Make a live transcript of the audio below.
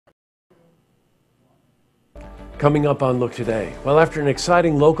Coming up on Look Today, well, after an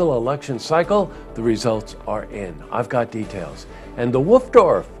exciting local election cycle, the results are in. I've got details. And the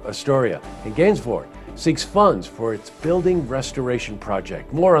Wolfdorf Astoria in Gainesville seeks funds for its building restoration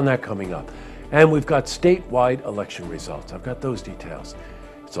project. More on that coming up. And we've got statewide election results. I've got those details.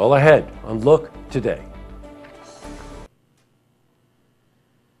 It's all ahead on Look Today.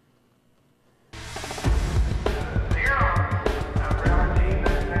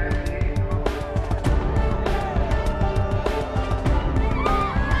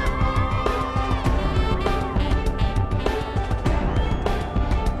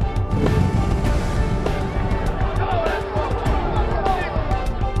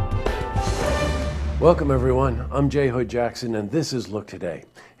 Welcome everyone, I'm Jay Hood Jackson and this is Look Today.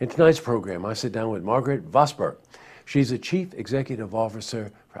 In tonight's program, I sit down with Margaret Vosberg. She's a Chief Executive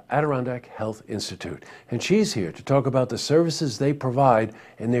Officer for Adirondack Health Institute, and she's here to talk about the services they provide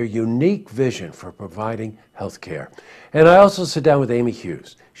and their unique vision for providing health care. And I also sit down with Amy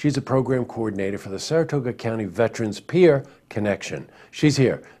Hughes. She's a program coordinator for the Saratoga County Veterans Peer Connection. She's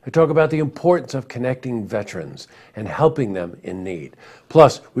here to talk about the importance of connecting veterans and helping them in need.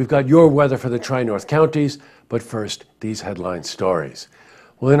 Plus, we've got your weather for the Tri-North counties, but first, these headline stories.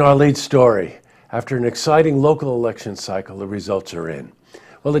 Well, in our lead story, after an exciting local election cycle, the results are in.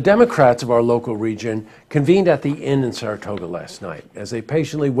 Well, the Democrats of our local region convened at the Inn in Saratoga last night as they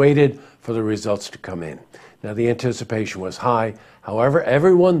patiently waited for the results to come in. Now, the anticipation was high. However,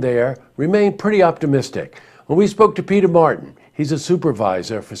 everyone there remained pretty optimistic. When we spoke to Peter Martin, he's a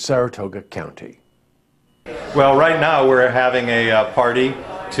supervisor for Saratoga County. Well, right now we're having a party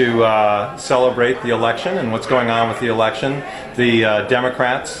to celebrate the election and what's going on with the election. The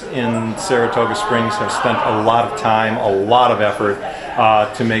Democrats in Saratoga Springs have spent a lot of time, a lot of effort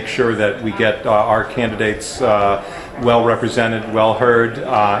to make sure that we get our candidates well represented, well heard,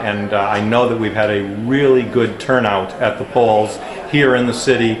 and I know that we've had a really good turnout at the polls here in the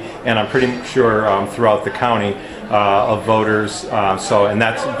city, and I'm pretty sure throughout the county of voters, and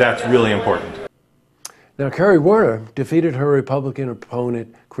that's really important. Now, Carrie Werner defeated her Republican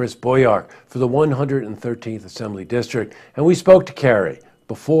opponent, Chris Boyark, for the 113th Assembly District, and we spoke to Carrie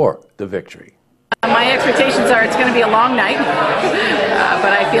before the victory. My expectations are it's going to be a long night,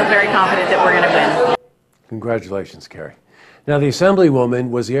 but I feel very confident that we're going to win. Congratulations, Carrie. Now, the Assemblywoman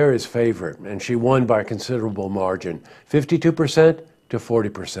was the area's favorite, and she won by a considerable margin, 52% to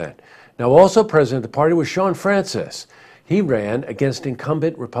 40%. Now, also present at the party was Sean Francis. He ran against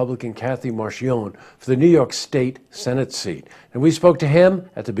incumbent Republican Kathy Marchione for the New York State Senate seat, and we spoke to him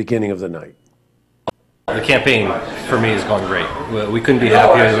at the beginning of the night. The campaign for me is going great. We couldn't be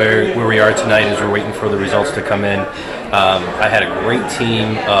happier where we are tonight as we're waiting for the results to come in. I had a great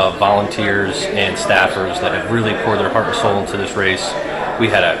team of volunteers and staffers that have really poured their heart and soul into this race. We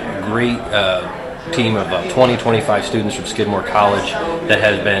had a great team of 20-25 students from Skidmore College that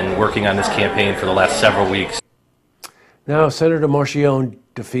has been working on this campaign for the last several weeks. Now, Senator Marchione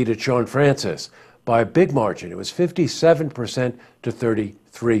defeated Sean Francis by a big margin. It was 57% to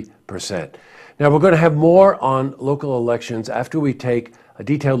 33%. Now, we're going to have more on local elections after we take a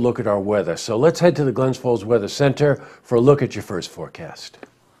detailed look at our weather. So let's head to the Glens Falls Weather Center for a look at your first forecast.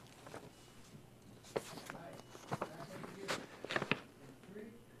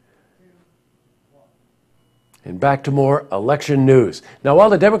 And back to more election news. Now,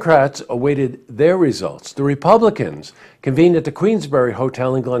 while the Democrats awaited their results, the Republicans convened at the Queensbury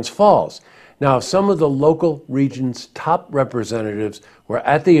Hotel in Glens Falls. Now, some of the local region's top representatives were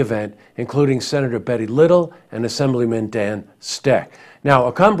at the event, including Senator Betty Little and Assemblyman Dan Steck. Now,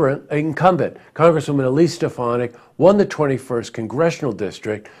 incumbent Congresswoman Elise Stefanik won the 21st Congressional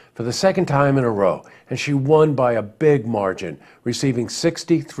District for the second time in a row, and she won by a big margin, receiving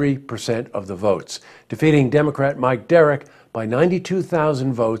 63% of the votes, defeating Democrat Mike Derrick by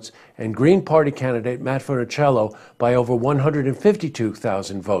 92,000 votes and Green Party candidate Matt Funicello by over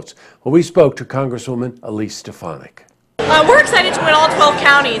 152,000 votes. Well, we spoke to Congresswoman Elise Stefanik. We're excited to win all 12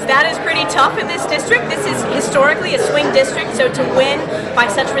 counties. That is pretty tough in this district. This is historically a swing district, so to win by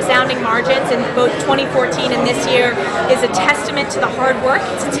such resounding margins in both 2014 and this year is a testament to the hard work.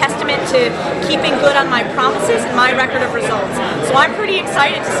 It's a testament to keeping good on my promises and my record of results. So I'm pretty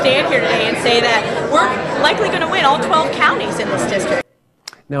excited to stand here today and say that we're likely going to win all 12 counties in this district.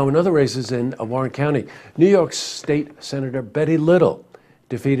 Now, in other races in Warren County, New York State Senator Betty Little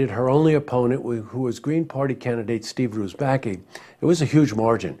defeated her only opponent, who was Green Party candidate Steve Rusbacki. It was a huge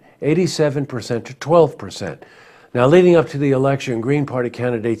margin, 87% to 12%. Now, leading up to the election, Green Party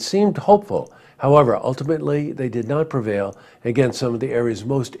candidates seemed hopeful. However, ultimately, they did not prevail against some of the area's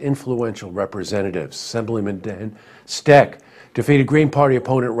most influential representatives. Assemblyman Dan Steck defeated Green Party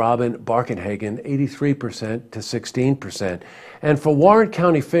opponent Robin Barkenhagen 83% to 16%. And for Warren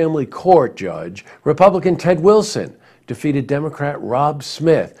County Family Court Judge, Republican Ted Wilson defeated Democrat Rob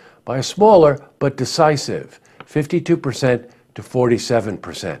Smith by a smaller but decisive 52% to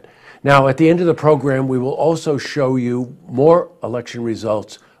 47%. Now, at the end of the program, we will also show you more election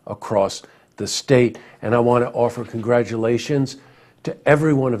results across the state. And I want to offer congratulations to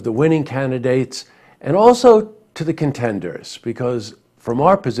every one of the winning candidates and also to the contenders, because from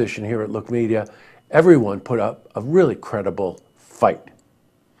our position here at Look Media, everyone put up a really credible fight.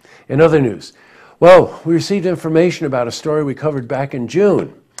 In other news, well, we received information about a story we covered back in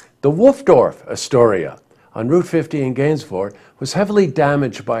June. The Wolfdorf Astoria on Route 50 in Gainesville was heavily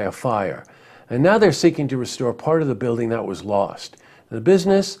damaged by a fire, and now they're seeking to restore part of the building that was lost. The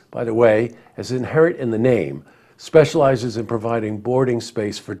business, by the way, as inherent in the name, specializes in providing boarding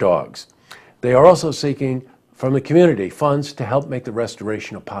space for dogs. They are also seeking from the community funds to help make the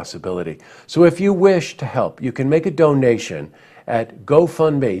restoration a possibility. So if you wish to help, you can make a donation at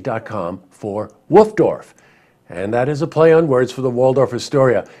gofundme.com for Wolfdorf. And that is a play on words for the Waldorf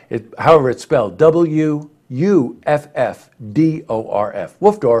Astoria. However, it's spelled Wuffdorf,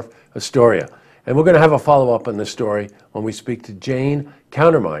 Wolfdorf Astoria. And we're going to have a follow-up on this story when we speak to Jane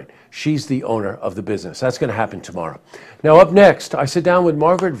Countermine. She's the owner of the business. That's going to happen tomorrow. Now, up next, I sit down with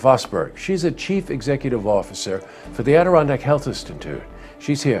Margaret Vosberg. She's a Chief Executive Officer for the Adirondack Health Institute.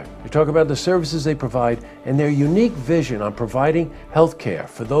 She's here to talk about the services they provide and their unique vision on providing health care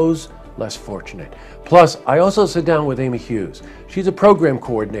for those less fortunate. Plus, I also sit down with Amy Hughes. She's a program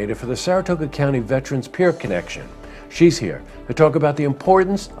coordinator for the Saratoga County Veterans Peer Connection. She's here to talk about the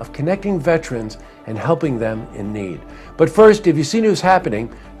importance of connecting veterans and helping them in need. But first, if you see news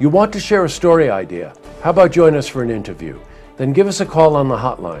happening, you want to share a story idea, how about join us for an interview? Then give us a call on the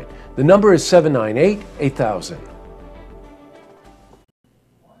hotline. The number is 798-8000.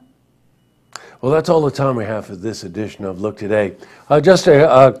 Well, that's all the time we have for this edition of Look Today. Just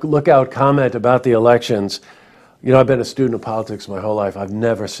a lookout comment about the elections. You know, I've been a student of politics my whole life. I've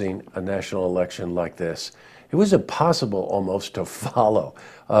never seen a national election like this. It was impossible almost to follow.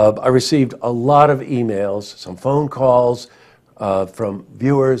 I received a lot of emails, some phone calls from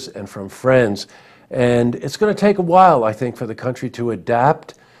viewers and from friends. And it's going to take a while, I think, for the country to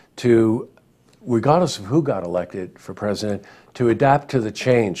adapt to, regardless of who got elected for president, to adapt to the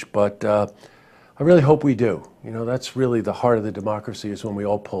change. But I really hope we do. You know, that's really the heart of the democracy, is when we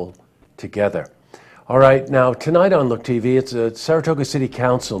all pull together. All right, now tonight on Look TV, it's a Saratoga City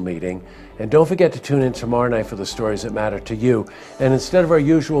Council meeting. And don't forget to tune in tomorrow night for the stories that matter to you. And instead of our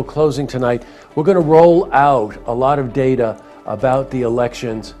usual closing tonight, we're going to roll out a lot of data about the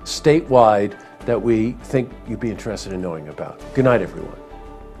elections statewide that we think you'd be interested in knowing about. Good night, everyone.